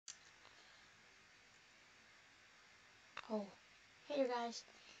Oh, hey guys,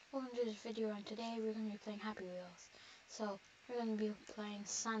 welcome to this video, and today we're going to be playing Happy Wheels. So, we're going to be playing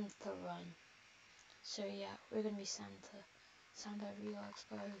Santa Run. So yeah, we're going to be Santa. Santa Real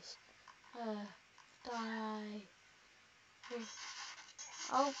Explorers. Die. Here.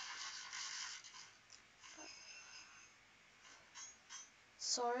 Oh.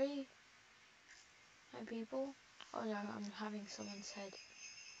 Sorry, my people. Oh no, I'm having someone's head.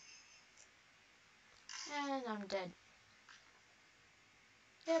 And I'm dead.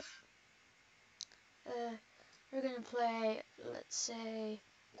 Yep. We're going to play, let's say,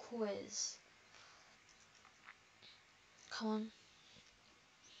 quiz. Come on.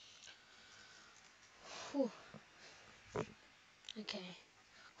 Whew. Okay,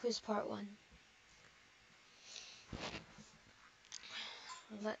 quiz part 1.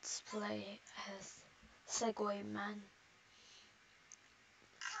 Let's play as Segway Man.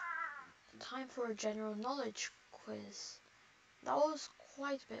 Time for a general knowledge quiz. That was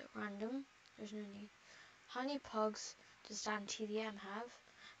quite a bit random. There's no need. How many pugs does Dan TDM have?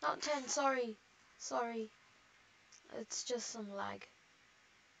 Not 10, sorry. Sorry. It's just some lag.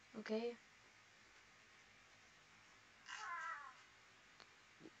 Okay?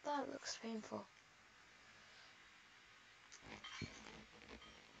 That looks painful.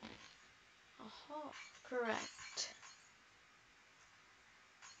 Aha, correct.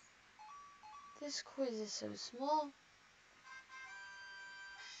 This quiz is so small.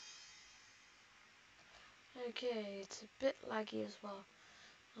 Okay, it's a bit laggy as well.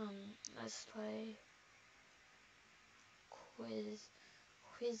 Let's play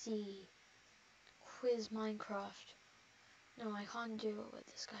Quizzy. Quiz Minecraft. No, I can't do it with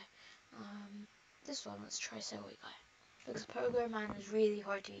this guy. This one, let's try Segway Guy. Because Pogo Man is really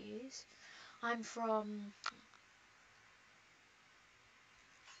hard to use. I'm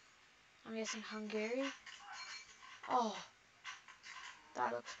guessing Hungary. Oh,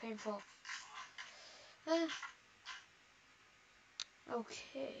 that looks painful.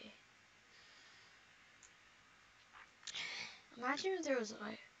 Okay. Imagine if there was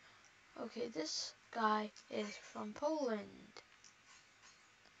like, okay, this guy is from Poland.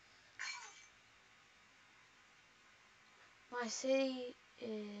 My city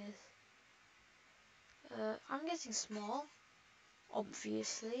is, I'm guessing small,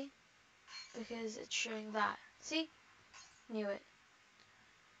 obviously, because it's showing that. See? Knew it.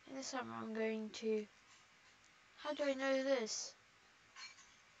 And this time I'm going to, how do I know this?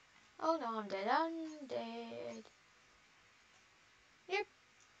 Oh no, I'm dead. I'm dead. Yep.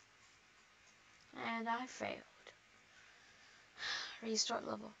 And I failed. Restart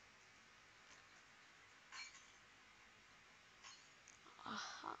level.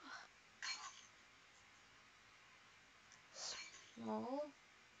 Aha. Small.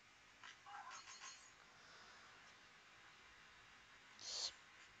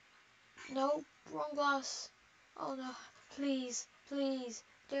 No, wrong glass. Oh no, please, please,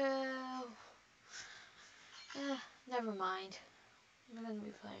 no. Never mind. I'm gonna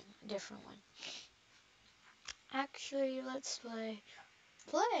be playing a different one. Actually, let's play.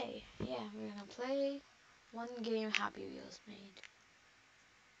 Yeah, we're gonna play one game Happy Wheels made.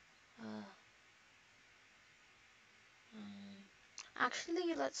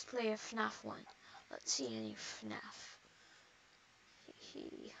 Actually, let's play a FNAF one. Let's see any FNAF.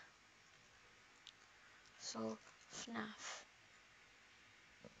 So, FNAF.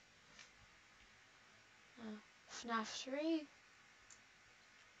 FNAF 3?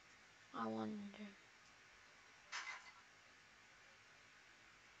 I wonder.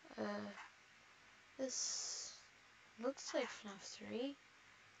 This looks like FNAF 3.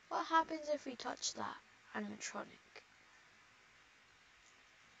 What happens if we touch that animatronic?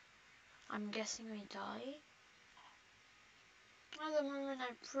 I'm guessing we die. At the moment,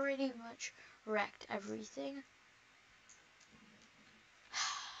 I pretty much wrecked everything.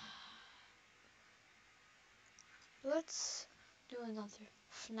 Let's do another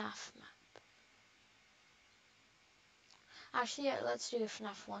FNAF map. Actually, yeah, let's do a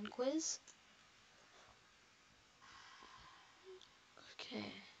FNAF 1 quiz. Okay.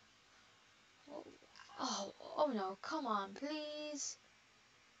 Oh no, come on, please.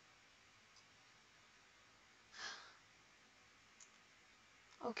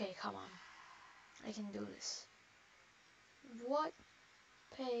 Okay, come on. I can do this. What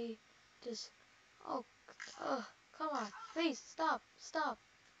pay does... Oh, come on. Please, stop.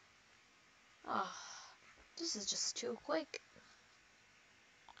 Oh, this is just too quick.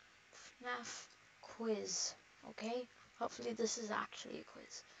 FNAF quiz. Okay? Hopefully this is actually a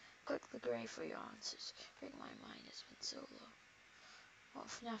quiz. Click the gray for your answers. Break my mind, it's been so long. What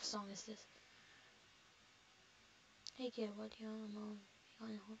FNAF song is this? Hey kid, what do you want to know? I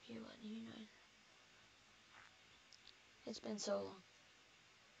can't help you, what do you know? It's been so long.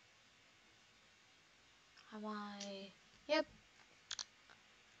 Am I? Yep.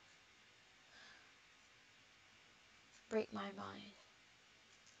 Break my mind.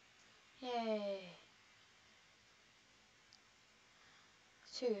 Yay.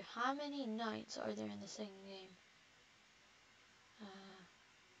 2. How many knights are there in the second game?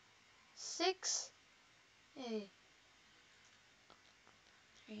 6? Yay.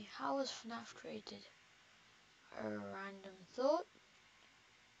 3. How was FNAF created? A random thought?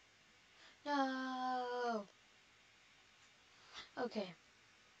 No! Okay.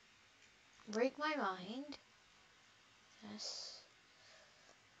 Break my mind. Yes.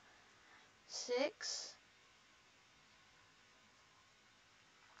 6.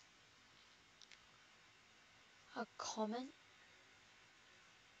 A comment.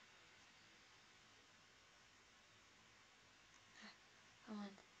 Come on.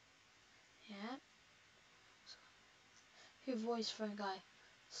 Yeah. Who voiced for a guy?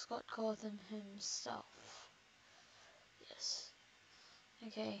 Scott Cawthon himself. Yes.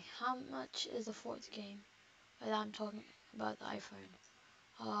 Okay, how much is the 4th game? Well, I'm talking about the iPhone.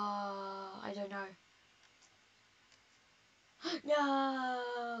 I don't know.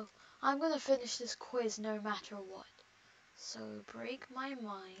 No! I'm gonna finish this quiz no matter what. So, break my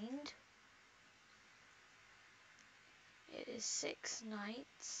mind. It is 6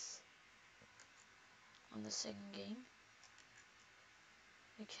 knights on the second game.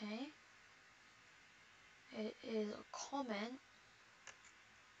 Okay. It is a comment.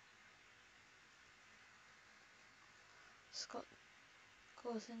 Scott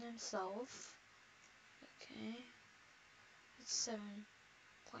Cawthon himself. Okay. It's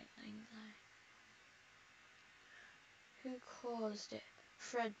 7.99. Who caused it?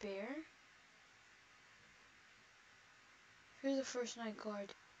 Fredbear. Who's the first night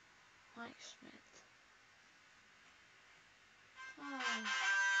guard? Mike Smith.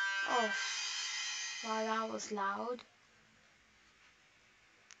 Oh. Wow, that was loud.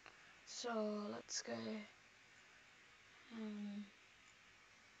 So, let's go.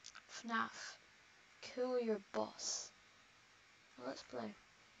 FNAF. Kill your boss. Let's play.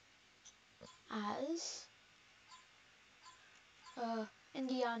 As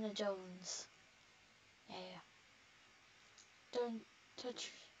Indiana Jones. Yeah. Don't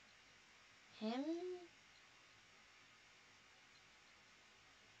touch him.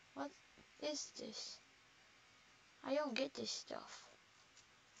 What is this? I don't get this stuff.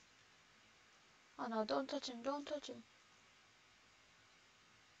 Oh no, don't touch him, don't touch him.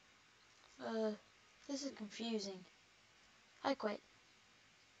 This is confusing. I quit.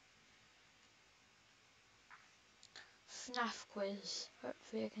 FNAF quiz.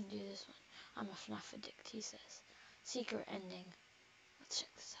 Hopefully I can do this one. I'm a FNAF addict, he says. Secret ending. Let's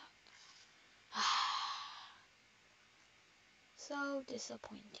check this out. So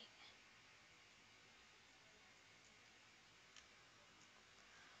disappointing.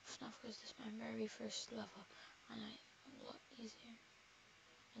 FNAF quiz is my very first level, and I'm a lot easier.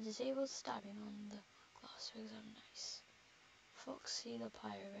 I disabled stabbing on the glass because I'm nice. Foxy the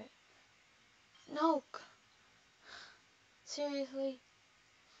pirate. No! Seriously?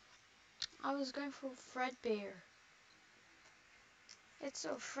 I was going for Fredbear. It's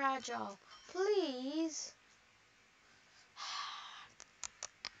so fragile. Please?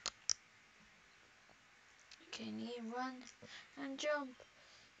 Can you run and jump?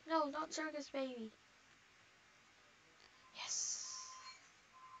 No, not circus baby. Yes.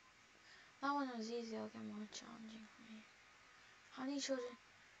 That one was easy. I'll get more challenging for me. How many children?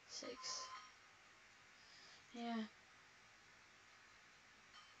 6. Yeah.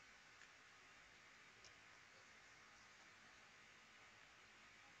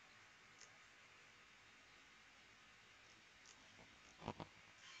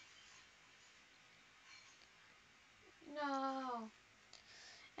 No.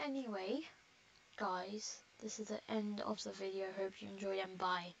 Anyway, guys, this is the end of the video. Hope you enjoyed and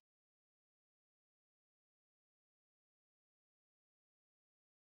bye.